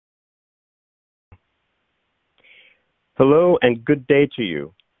Hello and good day to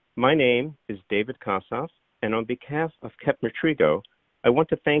you. My name is David Kossoff, and on behalf of Kepner Tregoe, I want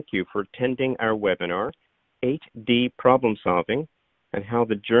to thank you for attending our webinar, 8D Problem Solving, and how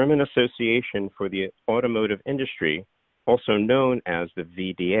the German Association for the Automotive Industry, also known as the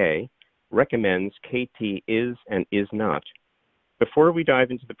VDA, recommends KT is and is not. Before we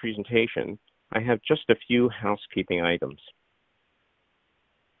dive into the presentation, I have just a few housekeeping items.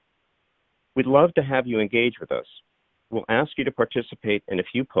 We'd love to have you engage with us. We'll ask you to participate in a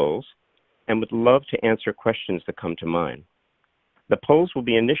few polls and would love to answer questions that come to mind. The polls will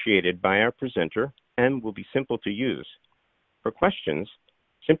be initiated by our presenter and will be simple to use. For questions,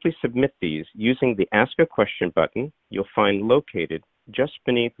 simply submit these using the Ask a Question button you'll find located just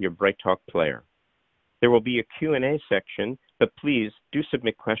beneath your BrightTalk player. There will be a Q&A section, but please do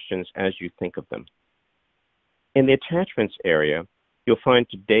submit questions as you think of them. In the attachments area, you'll find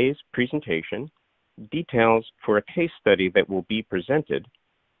today's presentation, details for a case study that will be presented,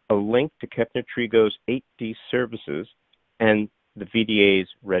 a link to Kepner Tregoe's 8D services, and the VDA's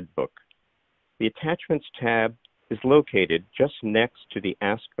Red Book. The Attachments tab is located just next to the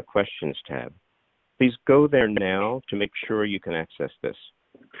Ask a Questions tab. Please go there now to make sure you can access this.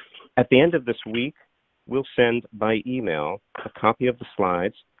 At the end of this week, we'll send by email a copy of the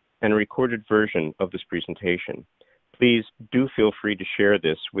slides and a recorded version of this presentation. Please do feel free to share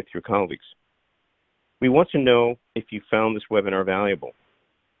this with your colleagues. We want to know if you found this webinar valuable.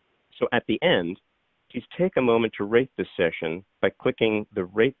 So at the end, please take a moment to rate this session by clicking the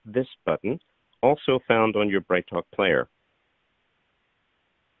Rate This button, also found on your BrightTalk player.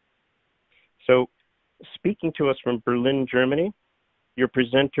 So, speaking to us from Berlin, Germany, your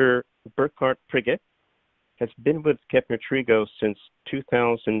presenter, Burkhardt Prigge, has been with Kepner Tregoe since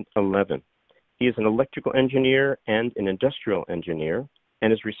 2011. He is an electrical engineer and an industrial engineer,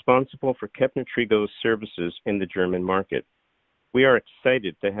 and is responsible for Kepner Tregoe's services in the German market. We are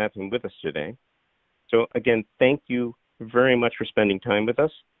excited to have him with us today. So again, thank you very much for spending time with us,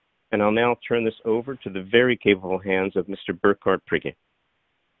 and I'll now turn this over to the very capable hands of Mr. Burkhardt Prigge.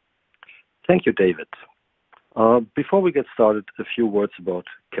 Thank you, David. Before we get started, a few words about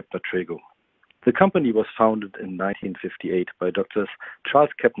Kepner Tregoe. The company was founded in 1958 by Drs.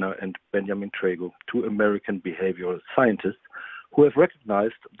 Charles Kepner and Benjamin Tregoe, two American behavioral scientists who have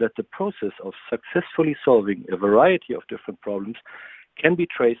recognized that the process of successfully solving a variety of different problems can be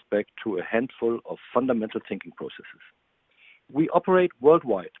traced back to a handful of fundamental thinking processes. We operate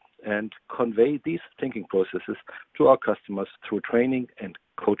worldwide and convey these thinking processes to our customers through training and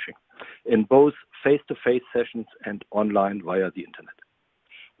coaching in both face-to-face sessions and online via the internet.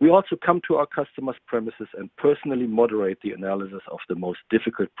 We also come to our customers' premises and personally moderate the analysis of the most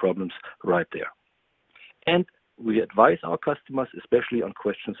difficult problems right there. And we advise our customers, especially on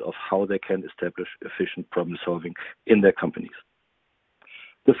questions of how they can establish efficient problem solving in their companies.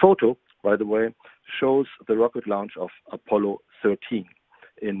 The photo, by the way, shows the rocket launch of Apollo 13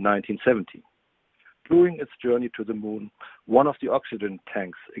 in 1970. During its journey to the moon, one of the oxygen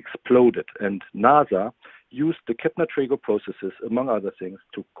tanks exploded, and NASA used the Kepner Tregoe processes, among other things,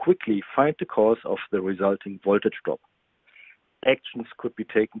 to quickly find the cause of the resulting voltage drop. Actions could be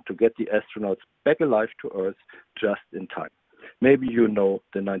taken to get the astronauts back alive to Earth just in time. Maybe you know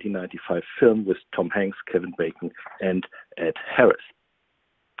the 1995 film with Tom Hanks, Kevin Bacon, and Ed Harris.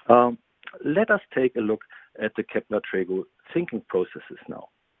 Let us take a look at the Kepner Tregoe thinking processes now.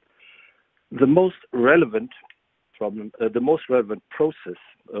 The most relevant process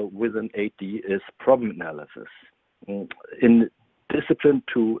within 8D is problem analysis. In Discipline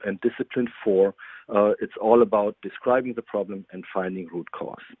 2 and Discipline 4, it's all about describing the problem and finding root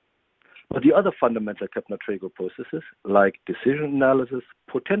cause. But the other fundamental Kepner Tregoe processes, like decision analysis,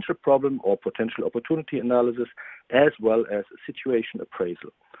 potential problem or potential opportunity analysis, as well as situation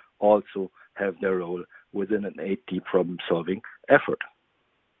appraisal, also have their role within an 8D problem-solving effort.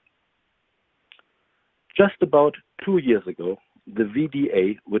 Just about 2 years ago, the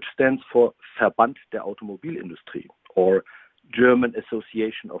VDA, which stands for Verband der Automobilindustrie, or German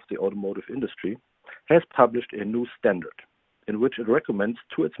Association of the Automotive Industry, has published a new standard in which it recommends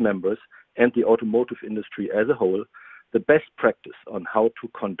to its members and the automotive industry as a whole the best practice on how to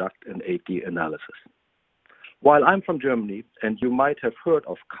conduct an 8D analysis. While I'm from Germany, and you might have heard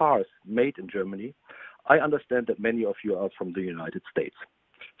of cars made in Germany, I understand that many of you are from the United States.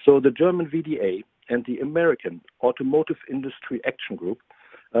 So the German VDA and the American Automotive Industry Action Group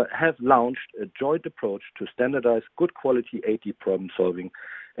have launched a joint approach to standardize good quality 8D problem solving,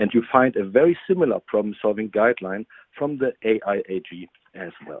 and you find a very similar problem solving guideline from the AIAG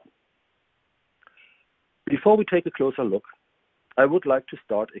as well. Before we take a closer look, I would like to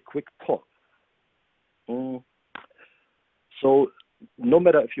start a quick poll. So no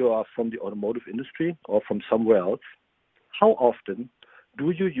matter if you are from the automotive industry or from somewhere else, how often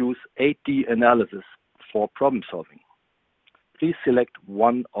do you use 8D analysis for problem solving? Please select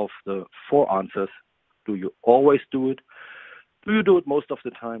one of the 4 answers. Do you always do it? Do you do it most of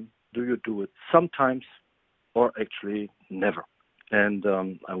the time? Do you do it sometimes? Or actually never? And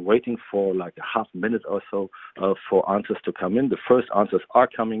I'm waiting for like a half minute or so for answers to come in. The first answers are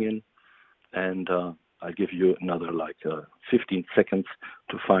coming in, and I'll give you another like 15 seconds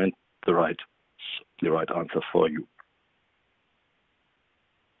to find the right answer for you.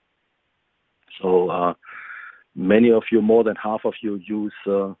 So many of you, more than half of you, use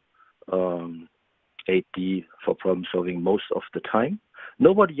 8D for problem solving most of the time.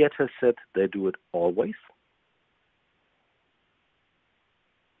 Nobody yet has said they do it always.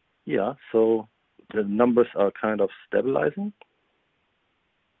 Yeah, so the numbers are kind of stabilizing.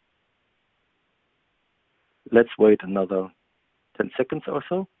 Let's wait another 10 seconds or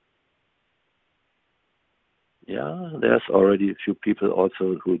so. Yeah, there's already a few people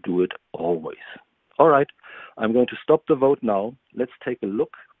also who do it always. All right, I'm going to stop the vote now. Let's take a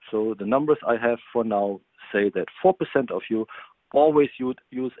look. So the numbers I have for now say that 4% of you always use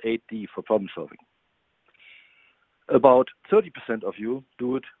 8D for problem solving. About 30% of you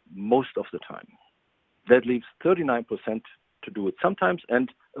do it most of the time. That leaves 39% to do it sometimes,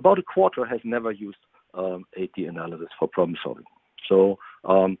 and about a quarter has never used 8D analysis for problem solving. So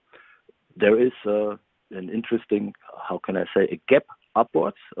there is an interesting, how can I say, a gap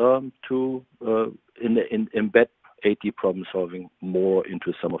upwards to embed 8D problem solving more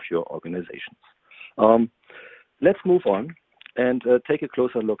into some of your organizations. Let's move on and take a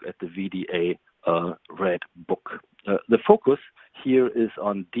closer look at the VDA Red Book. The focus here is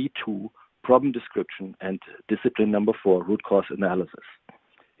on D2, problem description, and discipline number 4, root cause analysis.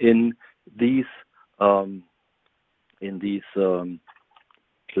 In these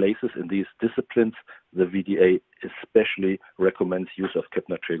places, in these disciplines, the VDA especially recommends use of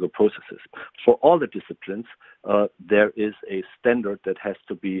Kepner Tregoe processes. For all the disciplines, there is a standard that has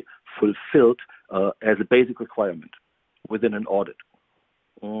to be fulfilled as a basic requirement within an audit.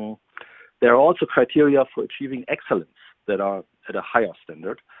 There are also criteria for achieving excellence that are at a higher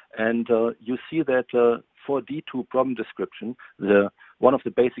standard. And you see that for D2 problem description, one of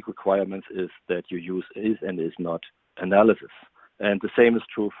the basic requirements is that you use is and is not analysis. And the same is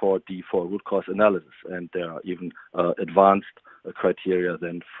true for D4 root cause analysis. And there are even advanced criteria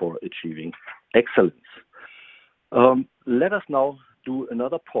then for achieving excellence. Let us now do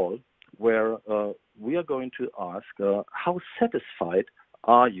another poll where we are going to ask how satisfied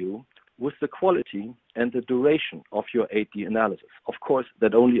are you with the quality and the duration of your 8D analysis. Of course,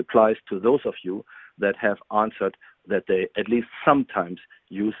 that only applies to those of you that have answered that they at least sometimes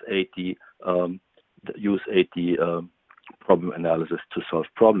use 8D problem analysis to solve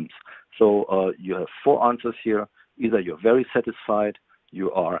problems. So you have 4 answers here. Either you're very satisfied,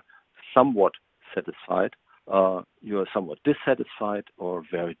 you are somewhat satisfied, you are somewhat dissatisfied, or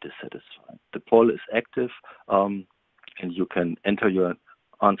very dissatisfied. The poll is active, and you can enter your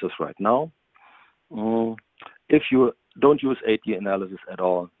answers right now. If you don't use 8D analysis at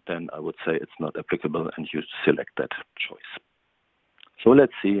all, then I would say it's not applicable and you select that choice. So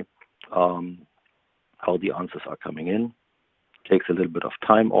let's see how the answers are coming in. Takes a little bit of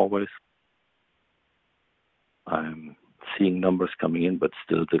time always. I'm seeing numbers coming in, but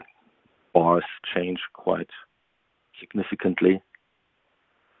still the bars change quite significantly.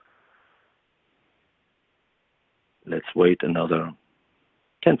 Let's wait another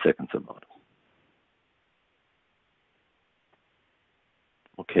 10 seconds about.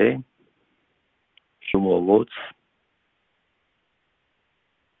 Okay, few more votes.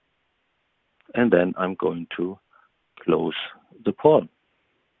 And then I'm going to close the poll.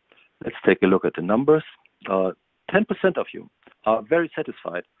 Let's take a look at the numbers. 10% of you are very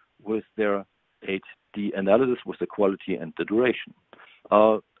satisfied with their 8D analysis, with the quality and the duration.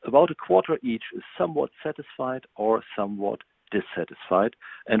 About a quarter each is somewhat satisfied or somewhat dissatisfied,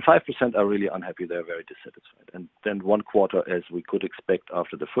 and 5% are really unhappy, they're very dissatisfied. And then 1/4, as we could expect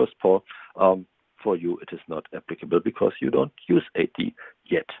after the first poll, for you it is not applicable because you don't use 8D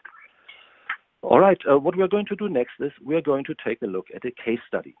yet. All right, what we're going to do next is we're going to take a look at a case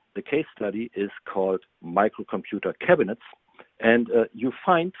study. The case study is called Microcomputer Cabinets, and you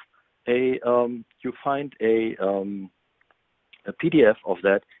find a PDF of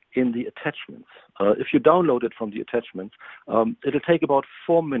that in the attachments. If you download it from the attachments, it'll take about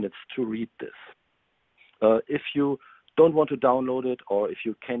 4 minutes to read this. If you don't want to download it, or if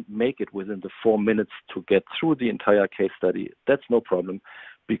you can't make it within the 4 minutes to get through the entire case study, that's no problem.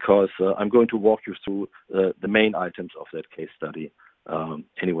 because I'm going to walk you through the main items of that case study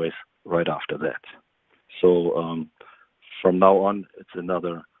anyways right after that. So from now on, it's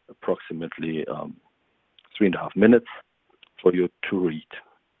another approximately 3.5 minutes for you to read.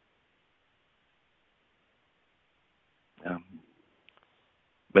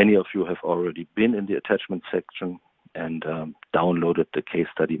 Many of you have already been in the attachment section and downloaded the case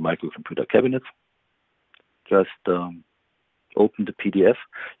study microcomputer cabinets. Just open the PDF.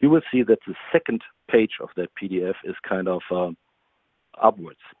 You will see that the second page of that PDF is kind of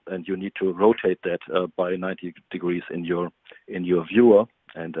upwards, and you need to rotate that by 90 degrees in your viewer,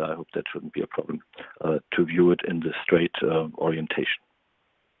 and I hope that shouldn't be a problem to view it in the straight orientation.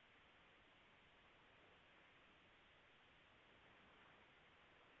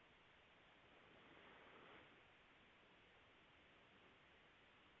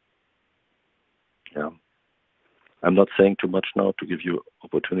 Yeah, I'm not saying too much now to give you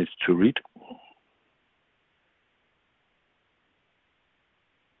opportunity to read.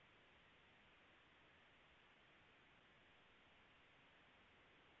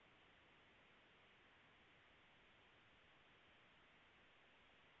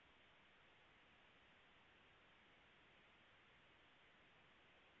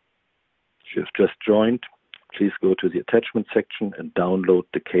 If you have just joined, please go to the attachment section and download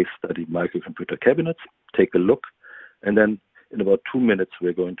the case study microcomputer cabinets. Take a look, and then in about 2 minutes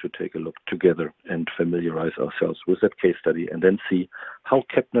we're going to take a look together and familiarize ourselves with that case study, and then see how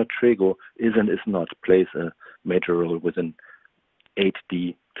Kepner Tregoe is and is not plays a major role within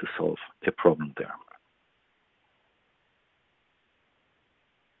 8D to solve a problem there.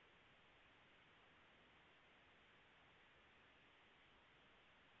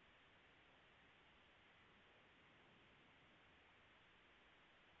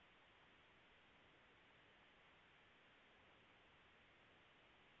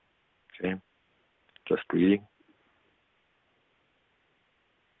 Okay, just reading.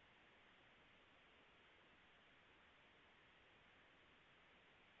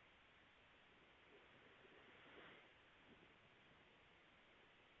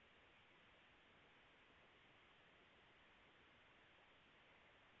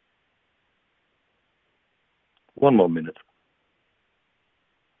 One more minute.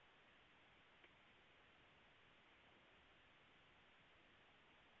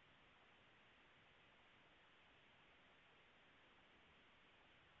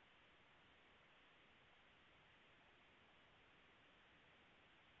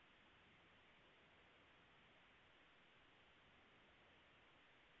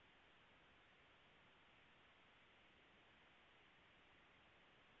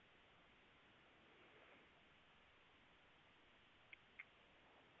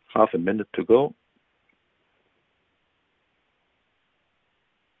 Half a minute to go.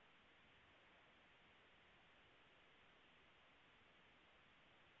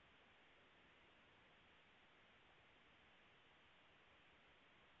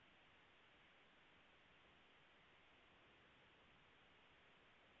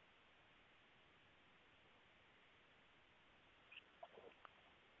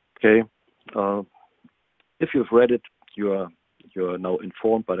 Okay, if you've read it, you are now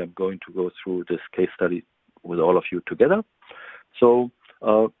informed, but I'm going to go through this case study with all of you together. So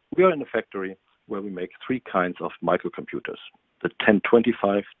we are in a factory where we make 3 kinds of microcomputers: the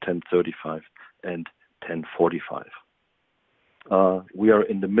 1025, 1035, and 1045. We are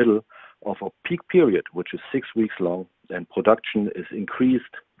in the middle of a peak period, which is 6 weeks long, and production is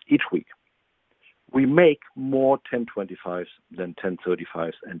increased each week. We make more 1025s than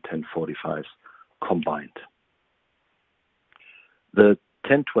 1035s and 1045s combined. The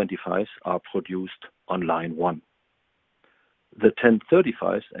 1025s are produced on line 1. The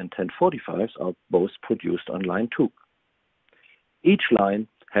 1035s and 1045s are both produced on line 2. Each line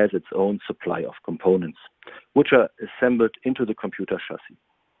has its own supply of components, which are assembled into the computer chassis.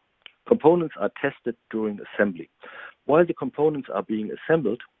 Components are tested during assembly. While the components are being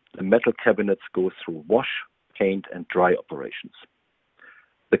assembled, the metal cabinets go through wash, paint, and dry operations.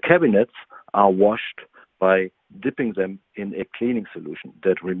 The cabinets are washed by dipping them in a cleaning solution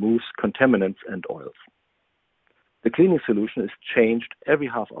that removes contaminants and oils. The cleaning solution is changed every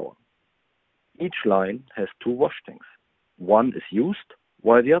half hour. Each line has 2 wash tanks. One is used,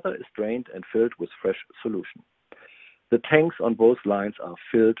 while the other is drained and filled with fresh solution. The tanks on both lines are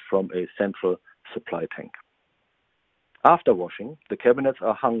filled from a central supply tank. After washing, the cabinets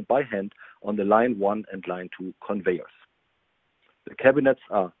are hung by hand on the line 1 and line 2 conveyors. The cabinets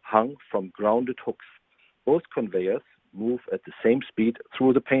are hung from grounded hooks. Both conveyors move at the same speed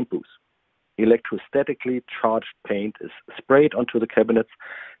through the paint booth. electrostatically charged paint is sprayed onto the cabinets,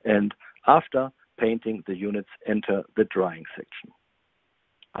 and after painting, the units enter the drying section.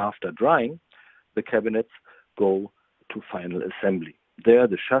 After drying, the cabinets go to final assembly. There,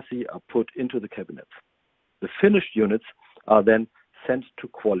 the chassis are put into the cabinets. The finished units are then sent to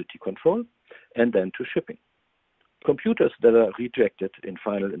quality control and then to shipping. Computers that are rejected in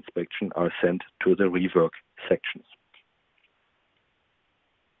final inspection are sent to the rework sections.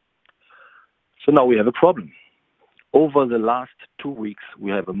 So now we have a problem. Over the last 2 weeks,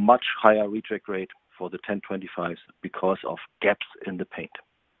 we have a much higher reject rate for the 1025s because of gaps in the paint.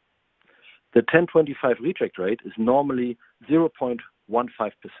 The 1025 reject rate is normally 0.15%.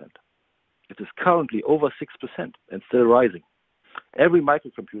 It is currently over 6% and still rising. Every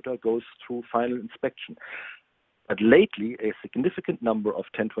microcomputer goes through final inspection. But lately, a significant number of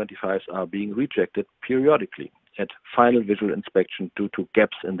 1025s are being rejected periodically at final visual inspection due to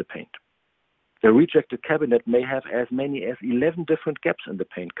gaps in the paint. The rejected cabinet may have as many as 11 different gaps in the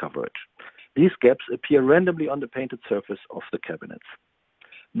paint coverage. These gaps appear randomly on the painted surface of the cabinets.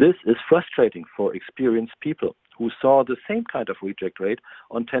 This is frustrating for experienced people who saw the same kind of reject rate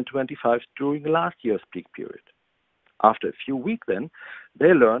on 1025s during last year's peak period. After a few weeks then,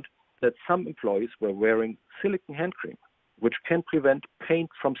 they learned that some employees were wearing silicone hand cream, which can prevent paint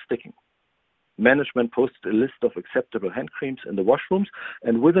from sticking. Management posted a list of acceptable hand creams in the washrooms,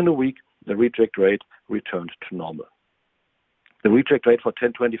 and within a week, the reject rate returned to normal. The reject rate for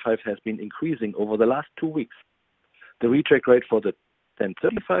 1025 has been increasing over the last 2 weeks. The reject rate for the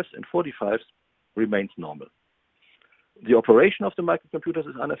 1035s and 45s remains normal. The operation of the microcomputers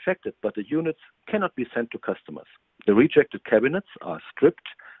is unaffected, but the units cannot be sent to customers. The rejected cabinets are stripped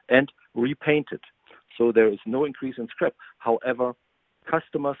and repainted, so there is no increase in scrap. However,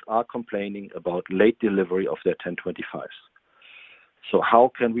 customers are complaining about late delivery of their 1025s. So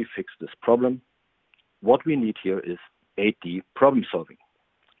how can we fix this problem? What we need here is 8D problem solving.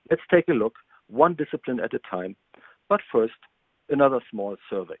 Let's take a look, one discipline at a time, but first, another small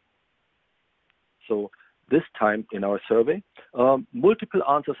survey. So this time in our survey, multiple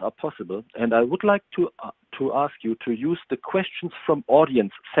answers are possible, and I would like to ask you to use the questions from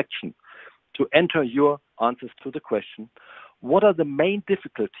audience section to enter your answers to the question, what are the main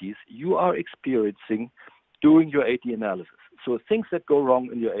difficulties you are experiencing during your 8D analysis? So things that go wrong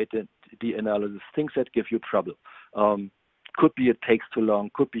in your 8D analysis, things that give you trouble. Could be it takes too long,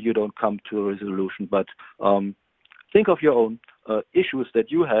 could be you don't come to a resolution, but think of your own issues that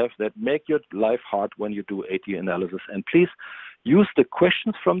you have that make your life hard when you do 8D analysis. And please use the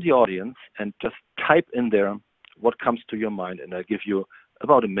questions from the audience and just type in there what comes to your mind, and I'll give you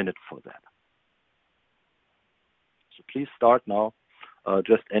about a minute for that. So please start now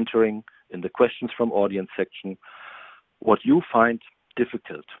just entering in the questions from audience section what you find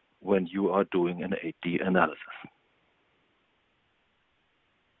difficult when you are doing an 8D analysis.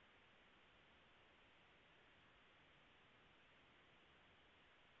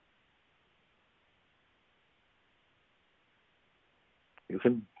 You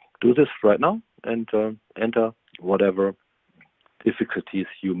can do this right now and enter whatever difficulties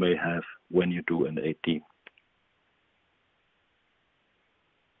you may have when you do an 8D.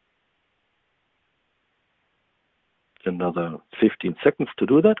 Another 15 seconds to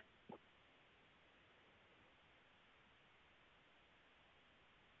do that.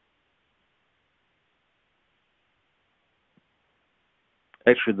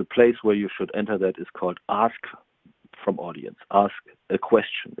 Actually, the place where you should enter that is called Ask from Audience. Ask a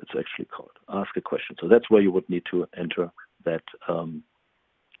question, it's actually called. Ask a question. So that's where you would need to enter that,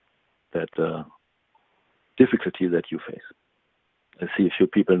 difficulty that you face. I see a few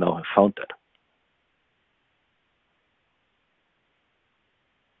people now have found that.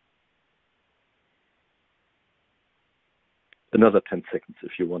 Another 10 seconds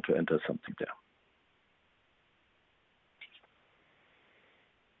if you want to enter something there.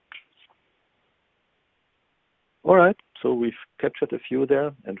 All right, so we've captured a few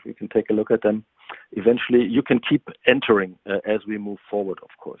there, and we can take a look at them. Eventually, you can keep entering as we move forward, of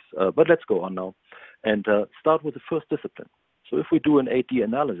course. But let's go on now and start with the first discipline. So if we do an 8D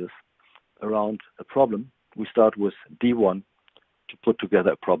analysis around a problem, we start with D1 to put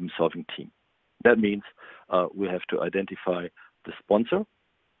together a problem-solving team. That means we have to identify the sponsor,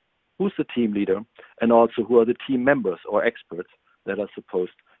 who's the team leader, and also who are the team members or experts that are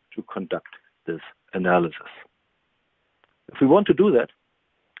supposed to conduct this analysis. If we want to do that,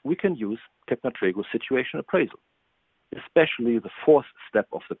 we can use Kepner Tregoe situation appraisal, especially the fourth step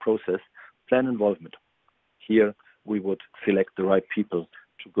of the process, plan involvement. Here, we would select the right people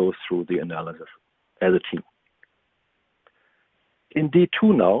to go through the analysis as a team. In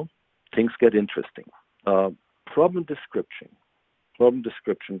D2 now, things get interesting. Problem description. Problem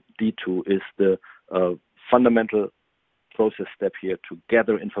description, D2, is the fundamental process step here to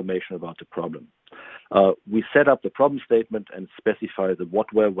gather information about the problem. We set up the problem statement and specify the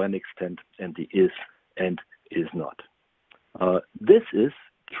what, where, when extent and the is and is not. This is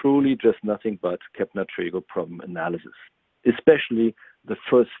truly just nothing but Kepner Tregoe problem analysis, especially the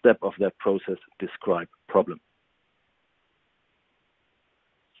first step of that process, describe problem.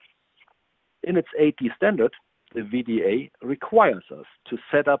 In its AT standard, the VDA requires us to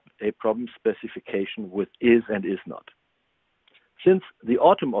set up a problem specification with is and is not. Since the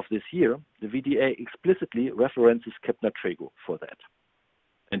autumn of this year, the VDA explicitly references Kepner Tregoe for that.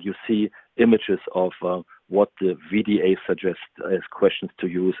 And you see images of what the VDA suggests as questions to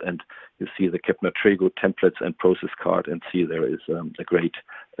use, and you see the Kepner Tregoe templates and process card, and see there is a great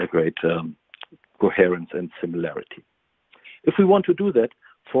coherence and similarity. If we want to do that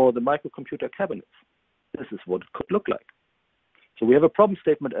for the microcomputer cabinets, this is what it could look like. So we have a problem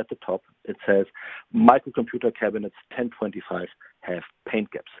statement at the top. It says microcomputer cabinets 1025 have paint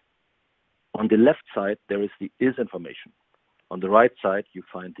gaps. On the left side, there is the is information. On the right side, you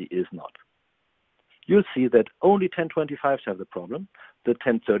find the is not. You'll see that only 1025s have the problem. The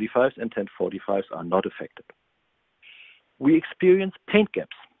 1035s and 1045s are not affected. We experience paint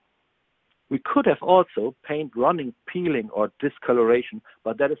gaps. We could have also paint running, peeling, or discoloration,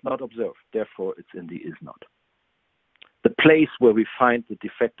 but that is not observed. Therefore, it's in the is not. The place where we find the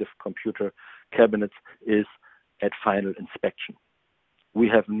defective computer cabinets is at final inspection. We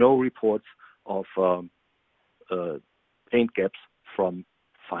have no reports of paint gaps from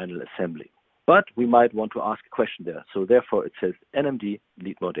final assembly. But we might want to ask a question there. So therefore, it says NMD,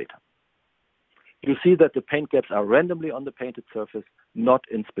 need more data. You see that the paint gaps are randomly on the painted surface, not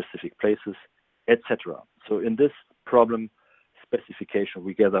in specific places, etc. So in this problem specification,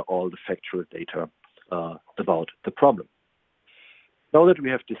 we gather all the factual data about the problem. Now that we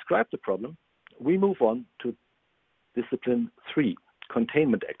have described the problem, we move on to discipline 3,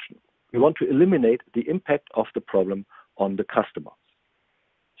 containment action. We want to eliminate the impact of the problem on the customer.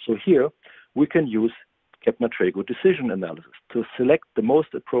 So here we can use Kepner Tregoe decision analysis to select the most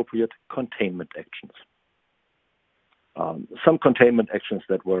appropriate containment actions. Some containment actions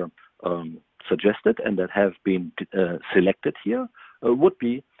that were suggested and that have been selected here would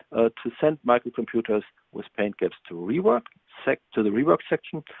be to send microcomputers with paint gaps to the rework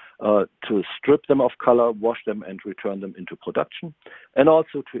section, to strip them of color, wash them, and return them into production, and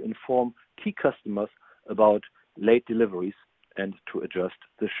also to inform key customers about late deliveries and to adjust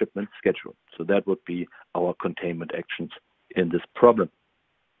the shipment schedule. So that would be our containment actions in this problem.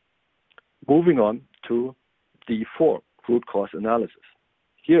 Moving on to D4, root cause analysis.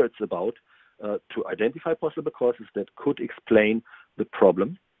 Here it's about to identify possible causes that could explain the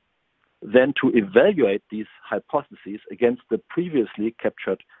problem, then to evaluate these hypotheses against the previously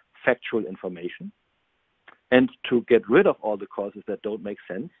captured factual information, and to get rid of all the causes that don't make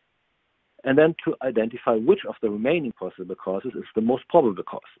sense, and then to identify which of the remaining possible causes is the most probable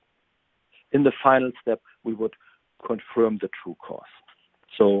cause. In the final step, we would confirm the true cause.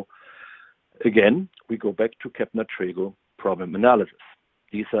 So again, we go back to Kepner Tregoe problem analysis.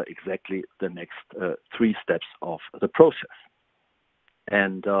 These are exactly the next 3 steps of the process.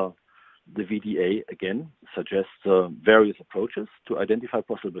 And the VDA, again, suggests various approaches to identify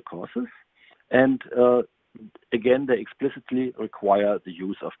possible causes. And again, they explicitly require the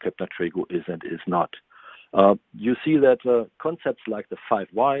use of Kepner Tregoe is and is not. You see that concepts like the 5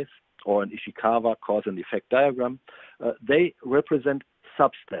 whys or an Ishikawa cause and effect diagram, they represent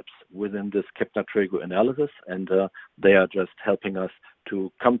sub-steps within this Kepner Tregoe analysis, and they are just helping us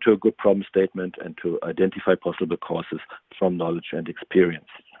to come to a good problem statement and to identify possible causes from knowledge and experience.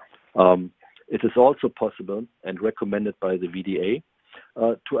 It is also possible and recommended by the VDA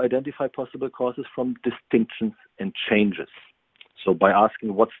to identify possible causes from distinctions and changes. So by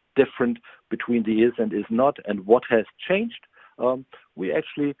asking what's different between the is and is not and what has changed, we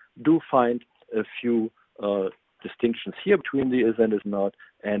actually do find a few distinctions here between the is and is not,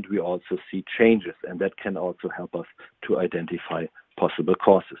 and we also see changes, and that can also help us to identify possible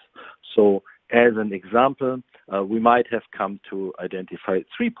causes. So as an example, we might have come to identify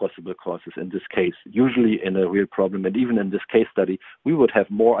 3 possible causes in this case. Usually in a real problem, and even in this case study, we would have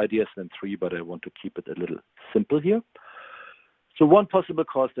more ideas than 3, but I want to keep it a little simple here. So one possible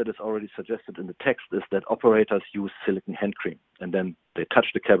cause that is already suggested in the text is that operators use silicon hand cream, and then they touch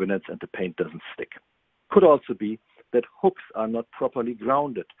the cabinets and the paint doesn't stick. Could also be that hooks are not properly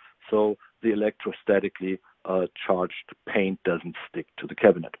grounded, so the electrostatically charged paint doesn't stick to the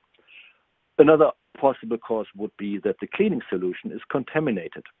cabinet. Another possible cause would be that the cleaning solution is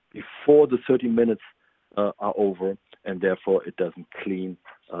contaminated. before the 30 minutes are over, and therefore it doesn't clean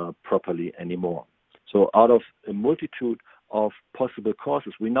properly anymore. So out of a multitude of possible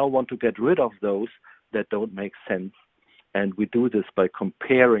causes, we now want to get rid of those that don't make sense, and we do this by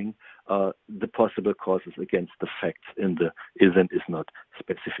comparing the possible causes against the facts in the is and is not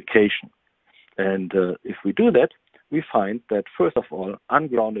specification. And if we do that, we find that, first of all,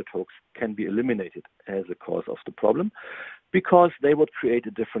 ungrounded hooks can be eliminated as a cause of the problem because they would create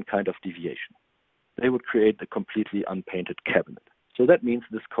a different kind of deviation. They would create a completely unpainted cabinet. So that means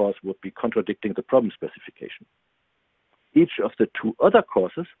this cause would be contradicting the problem specification. Each of the two other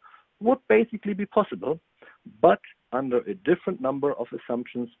causes would basically be possible, but under a different number of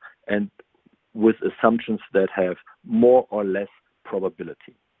assumptions and with assumptions that have more or less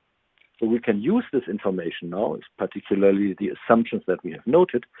probability. So we can use this information now, particularly the assumptions that we have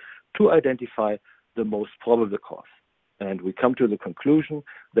noted, to identify the most probable cause. And we come to the conclusion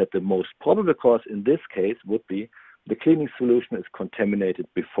that the most probable cause in this case would be the cleaning solution is contaminated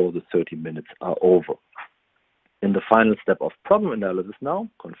before the 30 minutes are over. In the final step of problem analysis now,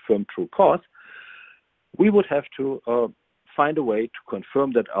 confirm true cause, we would have to find a way to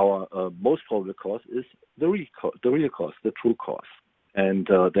confirm that our most probable cause is the real cause, the true cause. And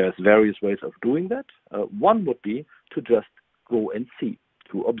there's various ways of doing that. One would be to just go and see,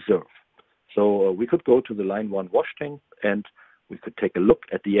 to observe. So we could go to the line 1 wash tank and we could take a look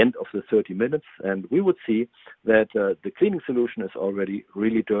at the end of the 30 minutes, and we would see that the cleaning solution is already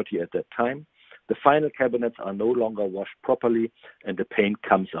really dirty at that time. The final cabinets are no longer washed properly, and the paint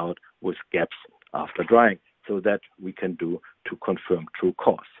comes out with gaps after drying. So that we can do to confirm true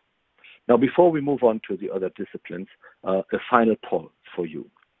cause. Now, before we move on to the other disciplines, a final poll for you.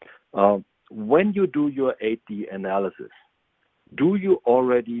 When you do your 8D analysis, do you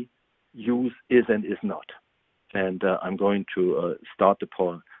already use is and is not? And I'm going to start the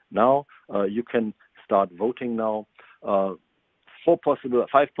poll now. You can start voting now. 5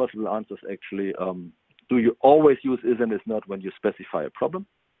 possible answers actually. Do you always use is and is not when you specify a problem?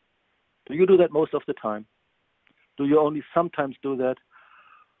 Do you do that most of the time? Do you only sometimes do that?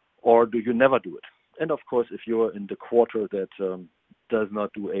 Or do you never do it? And of course, if you're in the quarter that does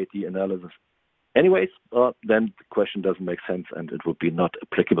not do 8D analysis anyways, then the question doesn't make sense and it would be not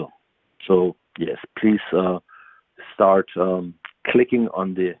applicable. So yes, please start clicking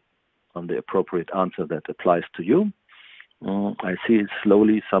on the appropriate answer that applies to you. I see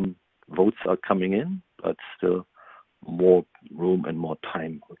slowly some votes are coming in, but still more room and more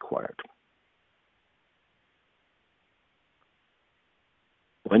time required.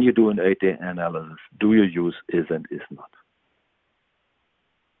 When you do an 8D analysis, do you use is and is not?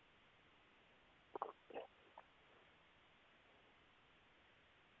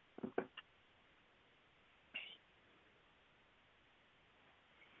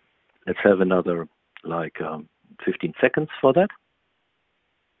 Let's have another 15 seconds for that.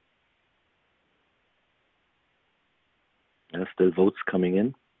 There's still votes coming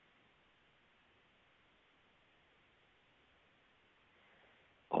in.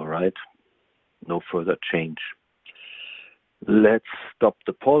 All right, no further change. Let's stop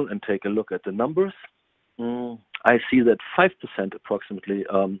the poll and take a look at the numbers. I see that 5% approximately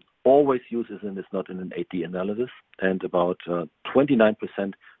always uses and is not in an 8D analysis, and about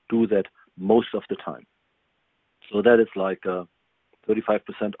 29% do that most of the time. So that is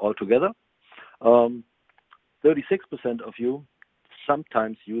 35% altogether. 36% of you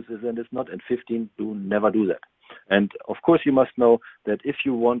sometimes uses and is not, and 15 do never do that. And of course, you must know that if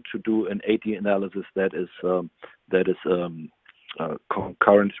you want to do an 8D analysis that is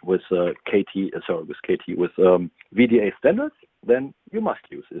concurrent with VDA standards, then you must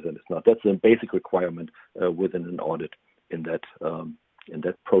use is and is not. That's a basic requirement within an audit in that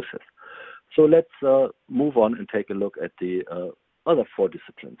process. So let's move on and take a look at the other 4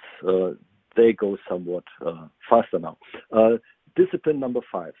 disciplines. They go somewhat faster now. Discipline number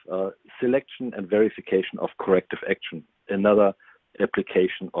 5, selection and verification of corrective action, another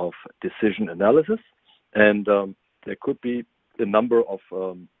application of decision analysis. And there could be a number of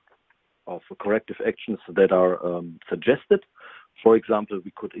corrective actions that are suggested. For example,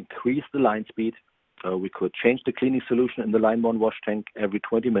 we could increase the line speed. We could change the cleaning solution in the line 1 wash tank every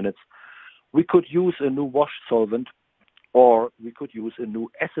 20 minutes. We could use a new wash solvent, or we could use a new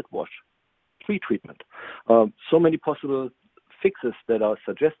acid wash pre-treatment. So many possible fixes that are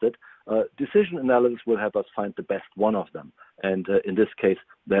suggested. Decision analysis will help us find the best one of them. And in this case,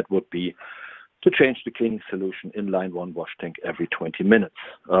 that would be to change the cleaning solution in line 1 wash tank every 20 minutes.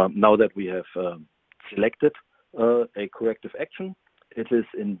 Now that we have selected a corrective action, it is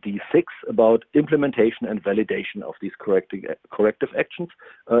in D6 about implementation and validation of these corrective actions.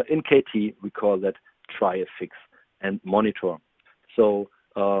 In KT, we call that try, fix, and monitor. So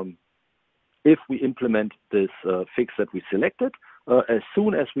if we implement this fix that we selected, as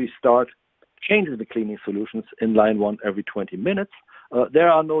soon as we start changing the cleaning solutions in line 1 every 20 minutes, there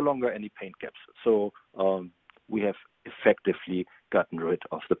are no longer any paint gaps. So we have effectively gotten rid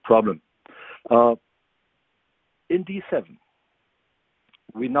of the problem. In D7,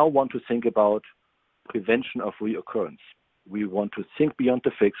 we now want to think about prevention of reoccurrence. We want to think beyond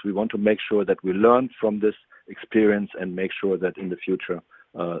the fix. We want to make sure that we learn from this experience and make sure that in the future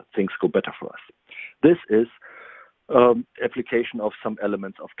things go better for us. This is application of some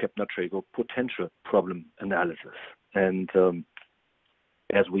elements of Kepner Tregoe potential problem analysis. And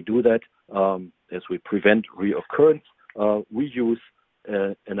as we do that, as we prevent reoccurrence, we use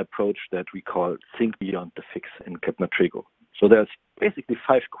an approach that we call think beyond the fix in Kepner Tregoe. So there's basically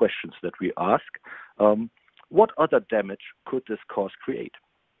 5 questions that we ask. What other damage could this cause create?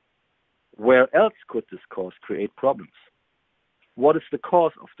 Where else could this cause create problems? What is the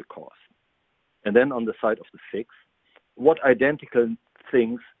cause of the cause? And then on the side of the fix, what identical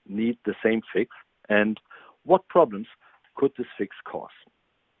things need the same fix, and what problems could this fix cause?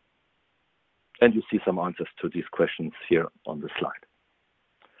 And you see some answers to these questions here on the slide.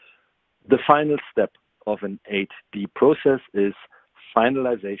 The final step of an 8D process is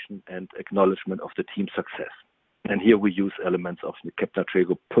finalization and acknowledgement of the team success. And here we use elements of the Kepner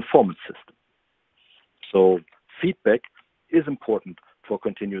Tregoe performance system. So feedback is important for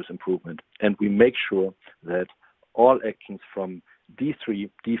continuous improvement, and we make sure that all actions from D3,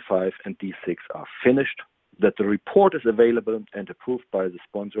 D5, and D6 are finished, that the report is available and approved by the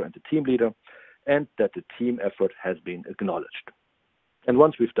sponsor and the team leader, and that the team effort has been acknowledged. And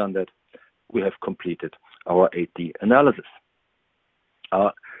once we've done that, we have completed our 8D analysis.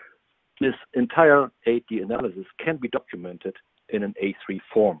 This entire 8D analysis can be documented in an A3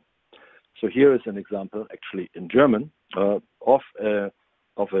 form. So here is an example, actually in German, of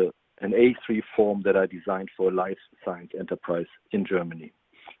an A3 form that I designed for a life science enterprise in Germany.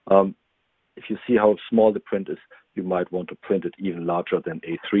 If you see how small the print is, you might want to print it even larger than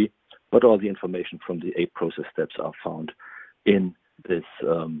A3, but all the information from the 8 process steps are found in this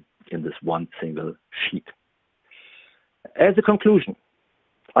one single sheet. As a conclusion,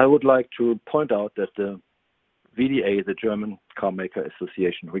 I would like to point out that the VDA, the German Car Maker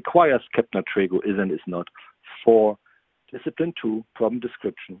Association, requires Kepner Tregoe is and is not for Discipline 2 problem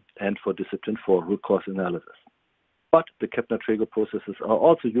description and for Discipline 4 root cause analysis. But the Kepner Tregoe processes are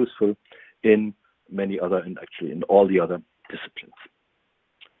also useful in many other, and actually in all the other disciplines.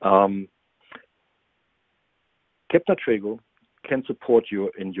 Kepner Tregoe can support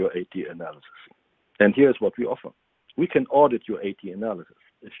you in your 8D analysis. And here's what we offer. We can audit your 8D analysis.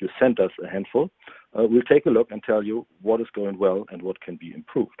 If you send us a handful, we'll take a look and tell you what is going well and what can be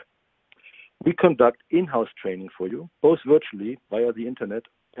improved. We conduct in-house training for you, both virtually via the internet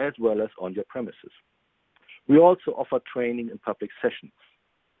as well as on your premises. We also offer training in public sessions,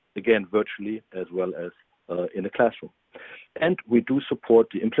 again virtually as well as in a classroom. And we do support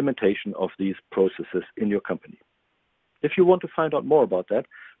the implementation of these processes in your company. If you want to find out more about that,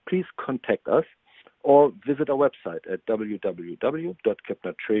 please contact us or visit our website at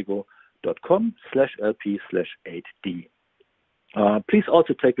www.kepnertregoe.com/lp/8D. Please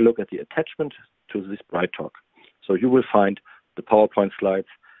also take a look at the attachment to this Bright Talk. So you will find the PowerPoint slides,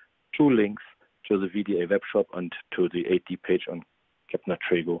 2 links to the VDA webshop and to the 8D page on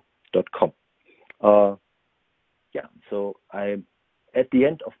kepnertregoe.com. So I'm at the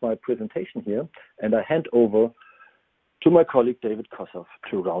end of my presentation here, and I hand over to my colleague David Kossoff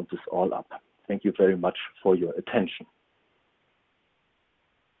to round this all up. Thank you very much for your attention.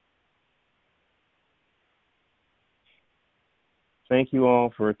 Thank you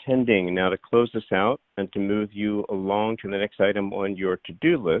all for attending. Now to close this out and to move you along to the next item on your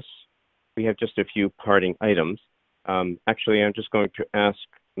to-do list, we have just a few parting items. Actually, I'm just going to ask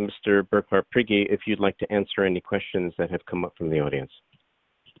Mr. Burkhardt Prigge if you'd like to answer any questions that have come up from the audience.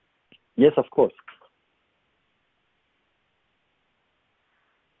 Yes, of course.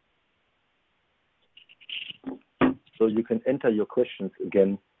 So you can enter your questions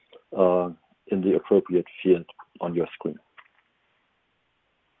again in the appropriate field on your screen.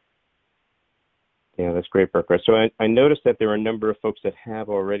 Yeah, that's great, Burkhardt. So I noticed that there are a number of folks that have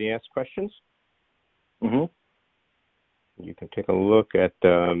already asked questions. Mm-hmm. You can take a look at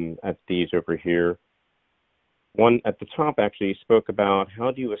these over here. One at the top actually spoke about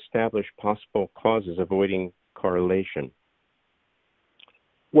how do you establish possible causes avoiding correlation?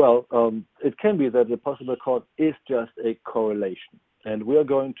 Well, it can be that the possible cause is just a correlation. And we are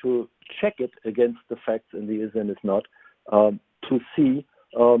going to check it against the facts in the is and is not to see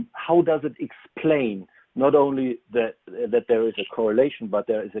how does it explain not only that there is a correlation, but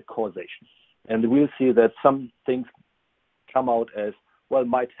there is a causation. And we'll see that some things come out as, well,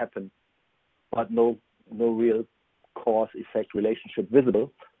 might happen, but no real cause-effect relationship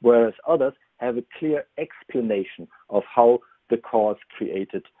visible, whereas others have a clear explanation of how the cause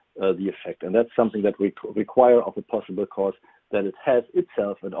created the effect. And that's something that we require of a possible cause, that it has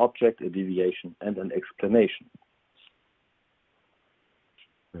itself an object, a deviation, and an explanation.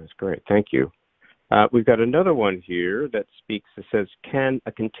 That's great. Thank you. We've got another one here that says, can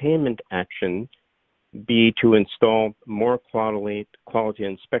a containment action be to install more quality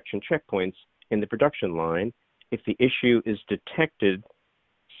inspection checkpoints in the production line? If the issue is detected,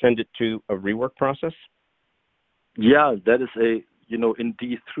 send it to a rework process? Yeah, that is in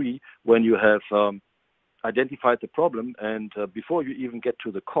D3, when you have identified the problem, and before you even get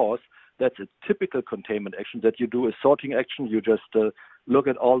to the cause, that's a typical containment action, that you do a sorting action. You just look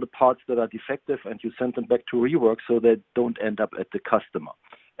at all the parts that are defective and you send them back to rework so they don't end up at the customer.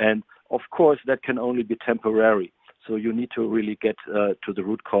 And of course, that can only be temporary. So you need to really get to the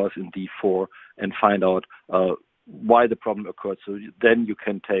root cause in D4 and find out why the problem occurred. So then you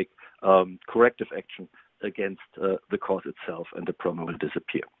can take corrective action against the cause itself, and the problem will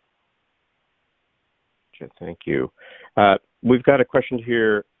disappear. Thank you. We've got a question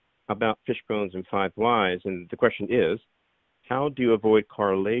here about fishbones and 5 whys, and the question is, how do you avoid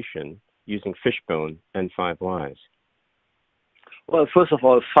correlation using fishbone and 5 whys? Well, first of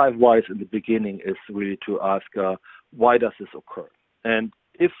all, 5 whys in the beginning is really to ask, why does this occur? And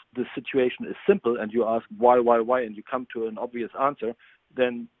if the situation is simple and you ask why, and you come to an obvious answer,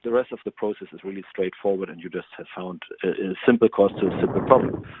 then the rest of the process is really straightforward and you just have found a simple cause to a simple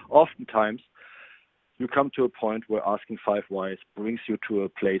problem. Oftentimes, you come to a point where asking 5 whys brings you to a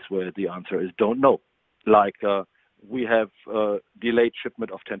place where the answer is don't know. Like we have delayed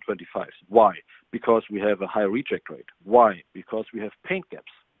shipment of 1025s. Why? Because we have a high reject rate. Why? Because we have paint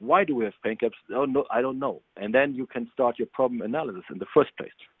gaps. Why do we have paint gaps? Oh, no, I don't know. And then you can start your problem analysis in the first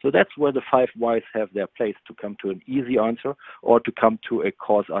place. So that's where the 5 whys have their place, to come to an easy answer or to come to a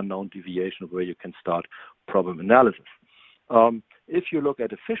cause unknown deviation where you can start problem analysis. If you look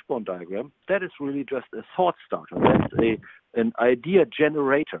at a fishbone diagram, that is really just a thought starter. That's an idea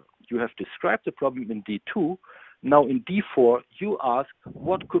generator. You have described the problem in D2. Now in D4, you ask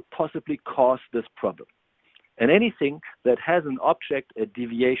what could possibly cause this problem. And anything that has an object, a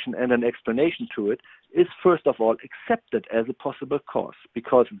deviation, and an explanation to it is first of all accepted as a possible cause,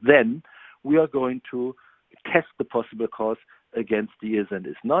 because then we are going to test the possible cause against the is and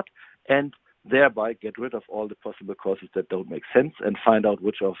is not, and thereby get rid of all the possible causes that don't make sense and find out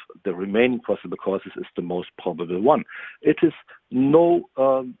which of the remaining possible causes is the most probable one. It is no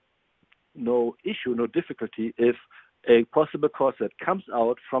issue, no difficulty if a possible cause that comes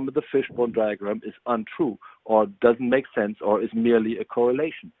out from the fishbone diagram is untrue or doesn't make sense or is merely a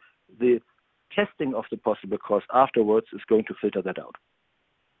correlation. The testing of the possible cause afterwards is going to filter that out.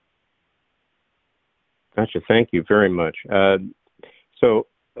 Gotcha. Thank you very much. So,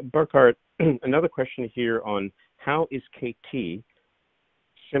 Burkhardt, another question here on how is KT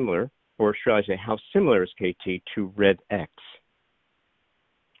similar, or should I say how similar is KT to REDX?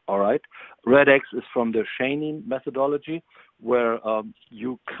 All right. REDX is from the Shannon methodology, where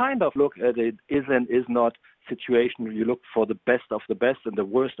you kind of look at it is and is not situation. You look for the best of the best and the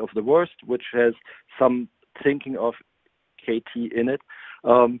worst of the worst, which has some thinking of KT in it.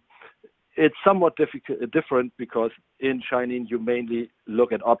 It's somewhat different because in Shannon you mainly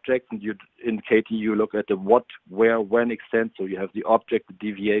look at objects, and in KT you look at the what, where, when extent. So you have the object, the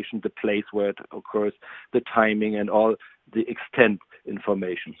deviation, the place where it occurs, the timing, and all the extent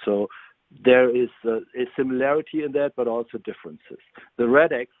information. So there is a similarity in that, but also differences. The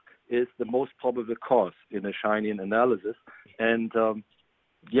REDX is the most probable cause in a Shannon analysis, and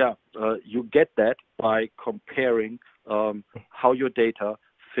you get that by comparing how your data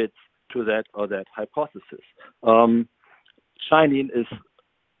fits to that or that hypothesis. Shannon is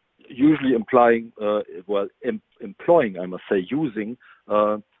usually employing, I must say, using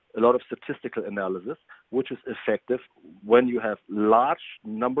a lot of statistical analysis, which is effective when you have large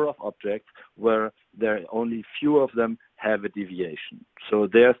number of objects where there are only few of them have a deviation. So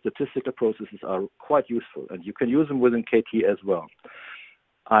their statistical processes are quite useful, and you can use them within KT as well.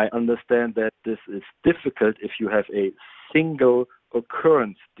 I understand that this is difficult if you have a single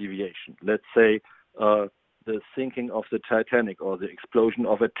occurrence deviation. Let's say the sinking of the Titanic or the explosion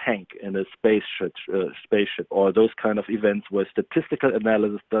of a tank in a spaceship, or those kind of events where statistical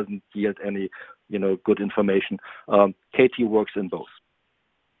analysis doesn't yield any, good information. KT works in both.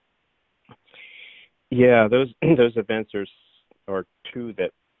 Yeah, those events are two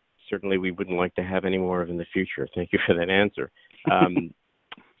that certainly we wouldn't like to have any more of in the future. Thank you for that answer.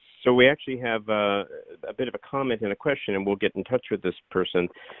 So we actually have a bit of a comment and a question, and we'll get in touch with this person.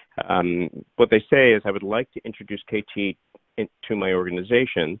 What they say is, I would like to introduce KT to my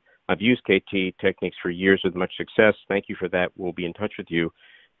organization. I've used KT techniques for years with much success. Thank you for that. We'll be in touch with you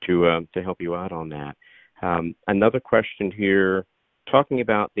to help you out on that. Another question here, talking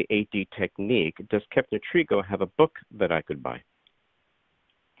about the 8D technique, does Kepner Tregoe have a book that I could buy?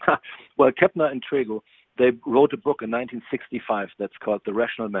 Well, Kepner and Tregoe, they wrote a book in 1965 that's called The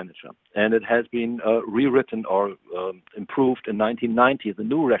Rational Manager, and it has been rewritten or improved in 1990, The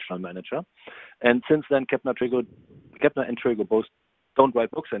New Rational Manager. And since then, Kepner and Tregoe both don't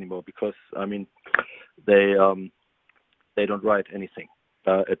write books anymore because, they don't write anything.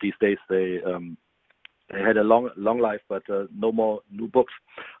 At these days, they had a long life, but no more new books.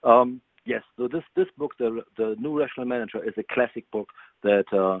 Yes, so this book, the New Rational Manager, is a classic book that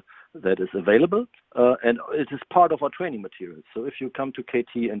is available, and it is part of our training materials. So if you come to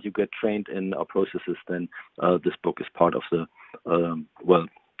KT and you get trained in our processes, then this book is part of the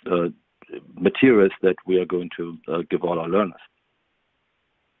materials that we are going to give all our learners.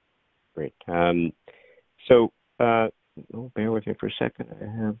 Great. So bear with me for a second. I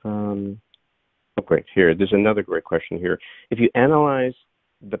have great. Here, there's another great question here. If you analyze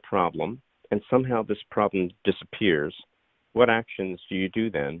the problem and somehow this problem disappears, what actions do you do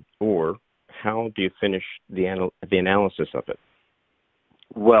then, or how do you finish the analysis of it?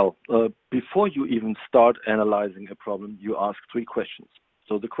 Well, before you even start analyzing a problem, you ask three questions.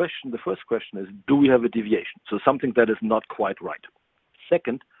 So the first question is, do we have a deviation? So something that is not quite right.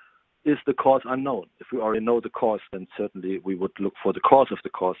 Second, is the cause unknown? If we already know the cause, then certainly we would look for the cause of the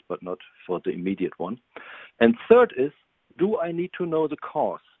cause, but not for the immediate one. And third is, do I need to know the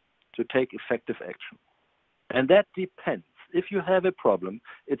cause to take effective action? And that depends. If you have a problem,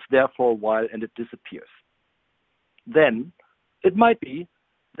 it's there for a while and it disappears. Then it might be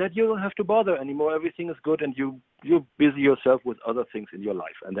that you don't have to bother anymore. Everything is good and you busy yourself with other things in your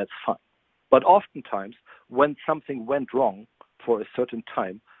life, and that's fine. But oftentimes, when something went wrong for a certain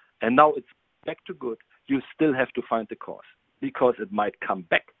time and now it's back to good, you still have to find the cause, because it might come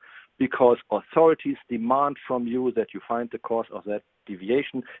back, because authorities demand from you that you find the cause of that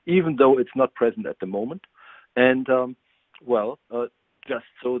deviation, even though it's not present at the moment. And just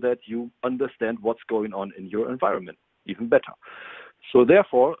so that you understand what's going on in your environment even better. So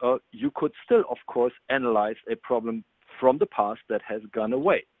therefore, you could still, of course, analyze a problem from the past that has gone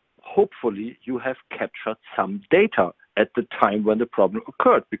away. Hopefully, you have captured some data at the time when the problem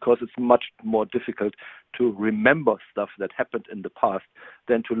occurred, because it's much more difficult to remember stuff that happened in the past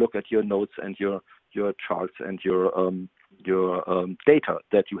than to look at your notes and your charts and your data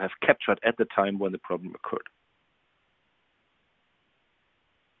that you have captured at the time when the problem occurred.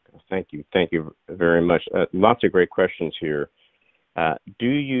 Thank you very much. Lots of great questions here. Do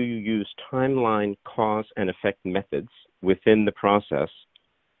you use timeline, cause, and effect methods within the process?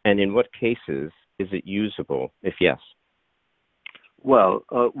 And in what cases is it usable, if yes? Well,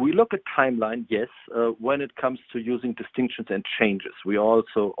 we look at timeline, yes, when it comes to using distinctions and changes. We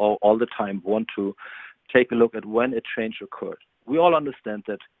also all the time want to take a look at when a change occurred. We all understand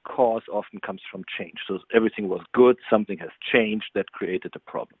that cause often comes from change. So everything was good, something has changed that created a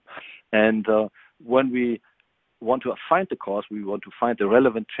problem. And when we want to find the cause, we want to find the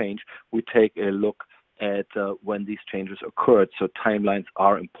relevant change, we take a look at when these changes occurred. So timelines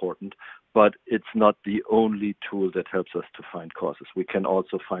are important, but it's not the only tool that helps us to find causes. We can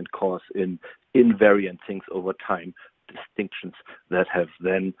also find cause in invariant things over time, distinctions that have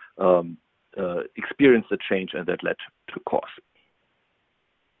then experienced a change and that led to cause.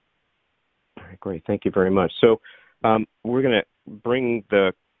 All right, great. Thank you very much. So we're going to bring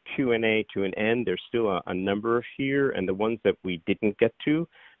the Q&A to an end. There's still a number here, and the ones that we didn't get to,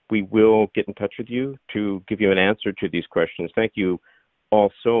 we will get in touch with you to give you an answer to these questions. Thank you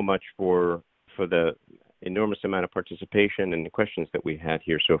all so much for the enormous amount of participation and the questions that we had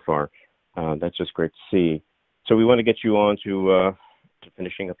here so far. That's just great to see. So we want to get you on to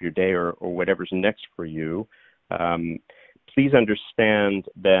finishing up your day or whatever's next for you. Please understand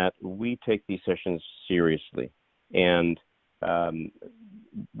that we take these sessions seriously, and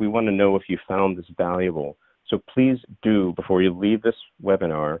we want to know if you found this valuable. So please do, before you leave this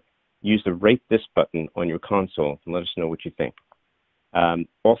webinar, use the Rate This button on your console and let us know what you think.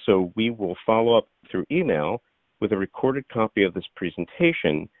 Also, we will follow up through email with a recorded copy of this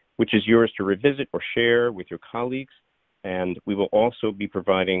presentation, which is yours to revisit or share with your colleagues. And we will also be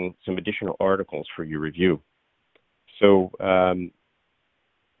providing some additional articles for your review. So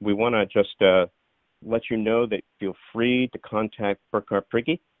we want to just let you know that feel free to contact Burkhardt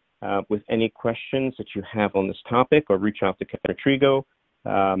Prigge with any questions that you have on this topic, or reach out to Kepner Tregoe.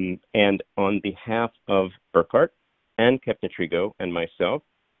 And on behalf of Burkhardt and Kepner Tregoe and myself,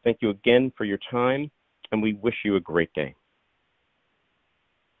 thank you again for your time, and we wish you a great day.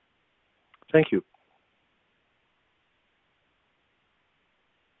 Thank you.